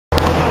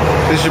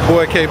This is your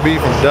boy KB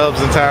from Dubs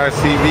and Tires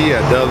TV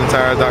at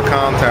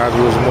dubsandtires.com. Tires,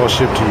 wheels, and more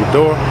shipped to your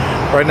door.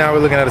 Right now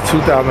we're looking at a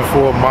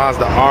 2004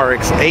 Mazda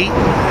RX8.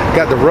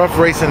 Got the Ruff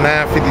Racing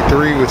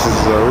 953, which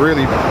is a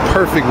really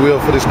perfect wheel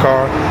for this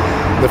car.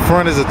 The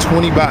front is a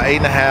 20 by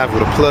 8.5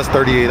 with a plus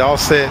 38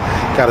 offset.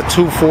 Got a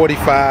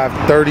 245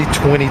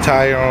 30/20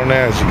 tire on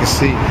there, as you can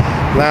see.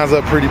 Lines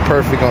up pretty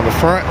perfect on the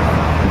front.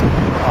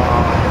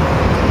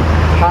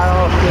 High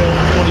offset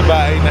 20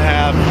 by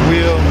 8.5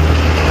 wheel.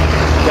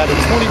 Got a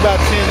 20 by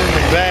 10 in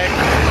the back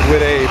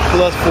with a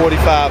plus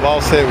 45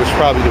 offset, which is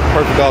probably the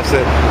perfect offset.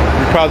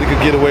 You probably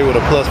could get away with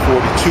a plus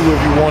 42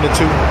 if you wanted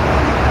to.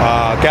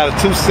 Got a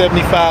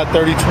 275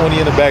 30/20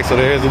 in the back, so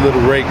there's a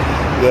little rake.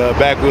 The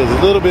back wheel is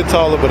a little bit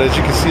taller, but as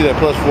you can see, that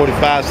plus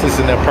 45 sits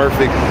in there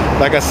perfect.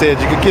 Like I said,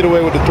 you could get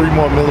away with the 3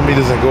 more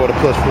millimeters and go to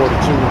plus 42.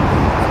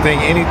 I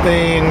think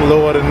anything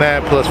lower than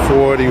that, plus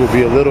 40, would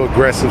be a little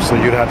aggressive, so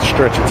you'd have to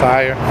stretch your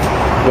tire.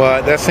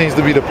 But that seems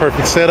to be the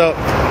perfect setup.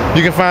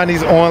 You can find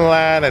these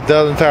online at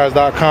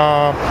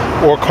dubsandtires.com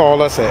or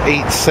call us at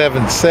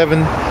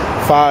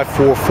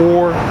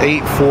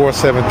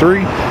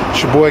 877-544-8473.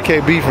 It's your boy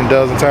KB from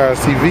Dubs and Tires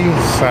TV,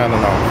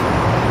 signing off.